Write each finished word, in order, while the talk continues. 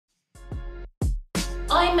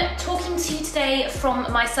I'm talking to you today from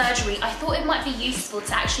my surgery. I thought it might be useful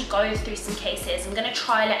to actually go through some cases. I'm going to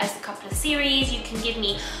trial it as a couple of series. You can give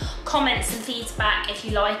me comments and feedback if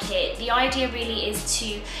you like it. The idea really is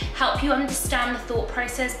to help you understand the thought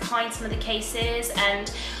process behind some of the cases and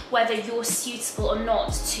whether you're suitable or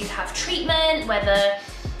not to have treatment, whether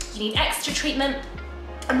you need extra treatment.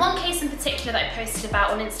 And one case in particular that I posted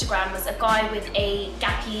about on Instagram was a guy with a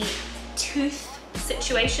gappy tooth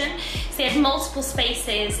situation. So he had multiple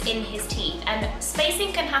spaces in his teeth, and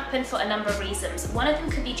spacing can happen for a number of reasons. One of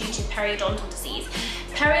them could be due to periodontal disease.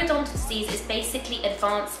 Periodontal disease is basically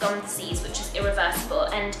advanced gum disease, which is irreversible,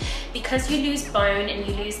 and because you lose bone and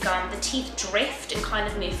you lose gum, the teeth drift and kind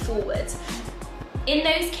of move forwards. In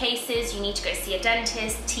those cases, you need to go see a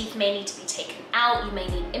dentist. Teeth may need to be taken out, you may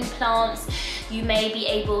need implants, you may be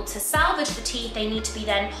able to salvage the teeth, they need to be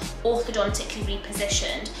then orthodontically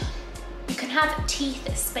repositioned. You can have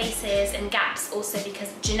teeth spaces and gaps also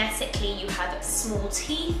because genetically you have small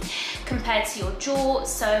teeth compared to your jaw,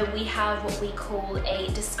 so we have what we call a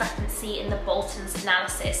discrepancy in the Bolton's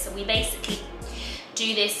analysis. So we basically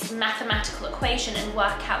do this mathematical equation and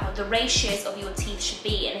work out what the ratios of your teeth should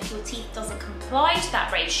be, and if your teeth doesn't comply to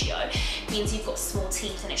that ratio, it means you've got small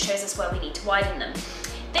teeth and it shows us where we need to widen them.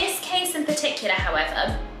 This case in particular,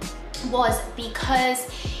 however, was because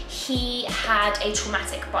he had a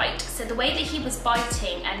traumatic bite. So the way that he was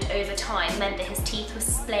biting and over time meant that his teeth were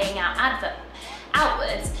splaying out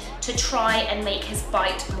outwards to try and make his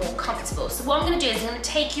bite more comfortable. So what I'm going to do is I'm going to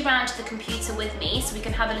take you around to the computer with me so we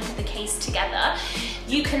can have a look at the case together.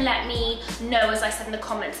 You can let me know, as I said in the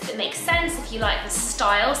comments, if it makes sense, if you like the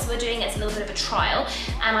style. So we're doing it as a little bit of a trial,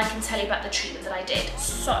 and I can tell you about the treatment that I did.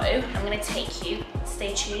 So I'm going to take you,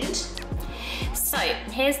 stay tuned. So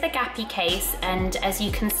here's the gappy case, and as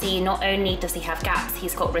you can see, not only does he have gaps,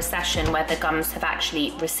 he's got recession where the gums have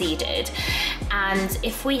actually receded. And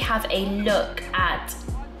if we have a look at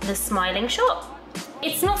the smiling shot,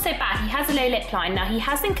 it's not so bad. He has a low lip line. Now, he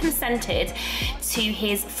hasn't consented to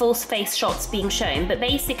his full face shots being shown, but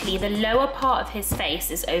basically the lower part of his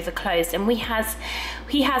face is overclosed, and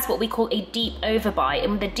he has what we call a deep overbite,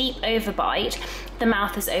 and with a deep overbite, the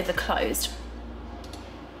mouth is overclosed.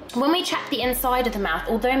 When we check the inside of the mouth,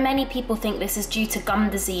 although many people think this is due to gum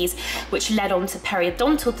disease, which led on to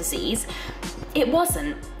periodontal disease, it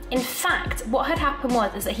wasn't. In fact, what had happened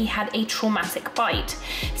was that he had a traumatic bite.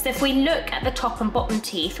 So if we look at the top and bottom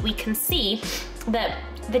teeth, we can see that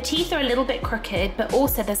the teeth are a little bit crooked, but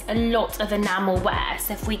also there's a lot of enamel wear.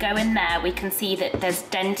 So if we go in there, we can see that there's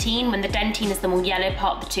dentine, when the dentine is the more yellow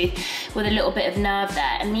part of the tooth with a little bit of nerve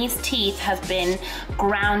there. And these teeth have been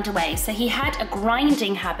ground away. So he had a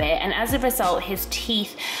grinding habit, and as a result, his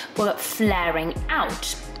teeth were flaring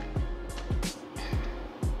out.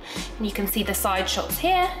 And you can see the side shots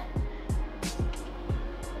here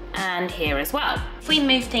and here as well. If we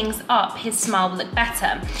move things up, his smile will look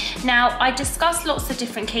better. Now, I discussed lots of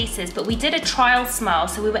different cases, but we did a trial smile,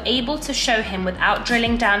 so we were able to show him without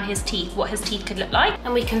drilling down his teeth what his teeth could look like.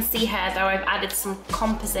 And we can see here that I've added some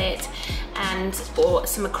composite or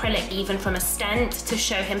some acrylic even from a stent to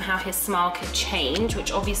show him how his smile could change,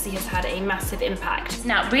 which obviously has had a massive impact.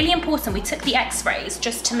 Now, really important, we took the x-rays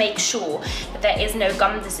just to make sure that there is no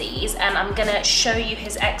gum disease, and I'm gonna show you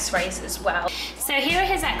his x-rays as well. So here are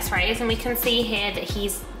his x-rays, and we can see here that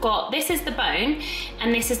he's got, this is the bone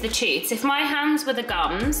and this is the tooth. So if my hands were the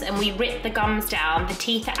gums and we rip the gums down, the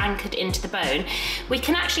teeth are anchored into the bone, we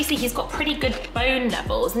can actually see he's got pretty good bone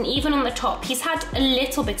levels, and even on the top he's had a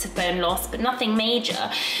little bit of bone loss but nothing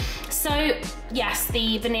major. So yes,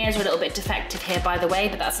 the veneers are a little bit defective here, by the way,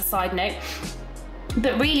 but that's a side note.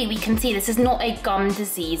 But really we can see this is not a gum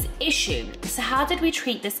disease issue. So how did we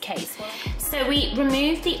treat this case? So we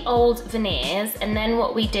removed the old veneers, and then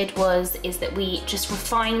what we did is that we just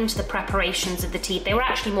refined the preparations of the teeth. They were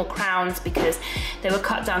actually more crowns because they were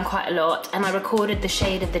cut down quite a lot, and I recorded the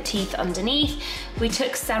shade of the teeth underneath. We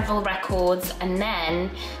took several records, and then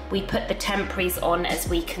we put the temporaries on, as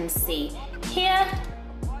we can see here.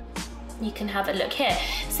 You can have a look here.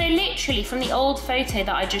 So literally from the old photo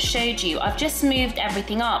that I just showed you, I've just moved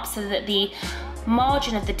everything up so that the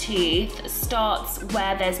margin of the tooth starts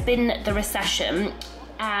where there's been the recession,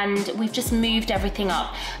 and we've just moved everything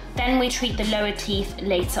up. Then we treat the lower teeth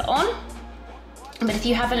later on. But if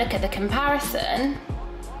you have a look at the comparison,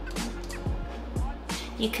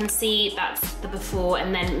 you can see that's the before,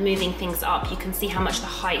 and then moving things up, you can see how much the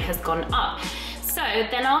height has gone up. So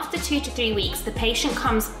then after 2 to 3 weeks, the patient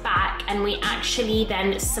comes back and we actually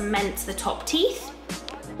then cement the top teeth.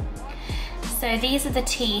 So these are the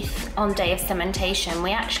teeth on day of cementation.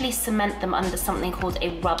 We actually cement them under something called a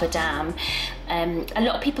rubber dam. A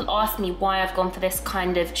lot of people ask me why I've gone for this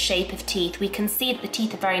kind of shape of teeth. We can see that the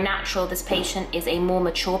teeth are very natural. This patient is a more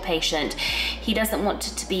mature patient. He doesn't want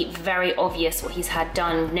it to be very obvious what he's had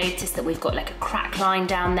done. Notice that we've got like a crack line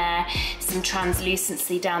down there, some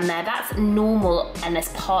translucency down there. That's normal and as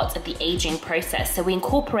part of the aging process. So we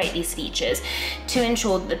incorporate these features to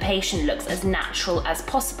ensure that the patient looks as natural as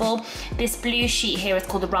possible. This blue sheet here is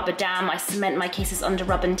called the rubber dam. I cement my cases under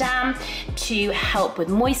rubber dam to help with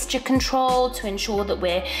moisture control, to ensure that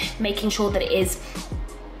we're making sure that it is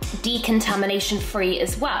decontamination free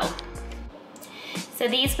as well. So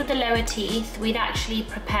these were the lower teeth. We'd actually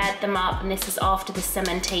prepared them up, and this is after the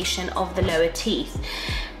cementation of the lower teeth.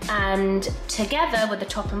 And together with the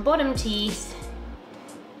top and bottom teeth,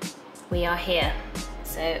 we are here.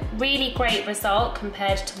 So really great result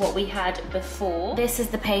compared to what we had before. This is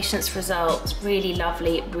the patient's result. Really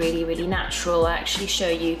lovely, really, really natural. I'll actually show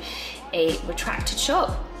you a retracted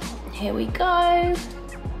shot. Here we go.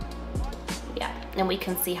 Yeah, and we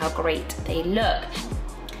can see how great they look.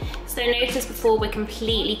 So notice before we're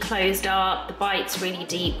completely closed up, the bite's really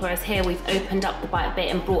deep, whereas here we've opened up the bite a bit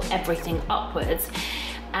and brought everything upwards.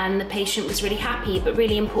 And the patient was really happy, but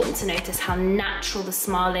really important to notice how natural the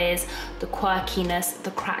smile is, the quirkiness,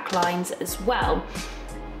 the crack lines as well.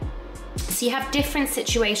 So you have different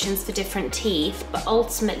situations for different teeth, but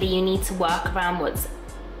ultimately you need to work around what's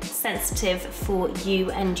sensitive for you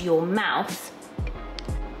and your mouth.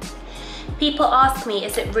 People ask me,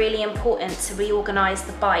 is it really important to reorganize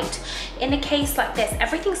the bite? In a case like this,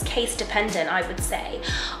 everything's case dependent, I would say.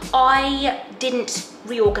 I didn't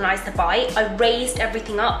reorganize the bite. I raised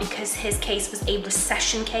everything up because his case was a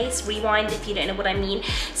recession case. Rewind if you don't know what I mean.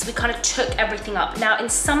 So we kind of took everything up. Now, in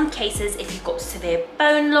some cases, if you've got severe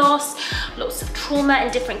bone loss, lots of trauma,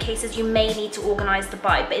 in different cases, you may need to organize the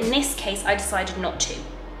bite. But in this case, I decided not to.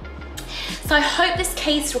 So I hope this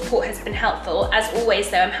case report has been helpful. As always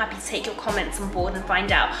though, I'm happy to take your comments on board and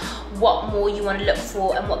find out what more you want to look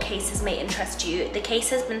for and what cases may interest you. The case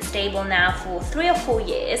has been stable now for 3 or 4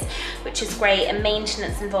 years, which is great, and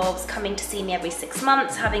maintenance involves coming to see me every 6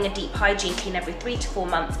 months, having a deep hygiene clean every 3 to 4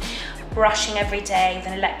 months, brushing every day with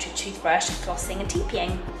an electric toothbrush, flossing and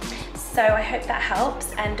TPing. So I hope that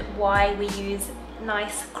helps, and why we use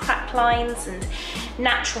nice crack lines and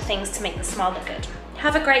natural things to make the smile look good.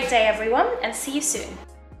 Have a great day everyone, and see you soon.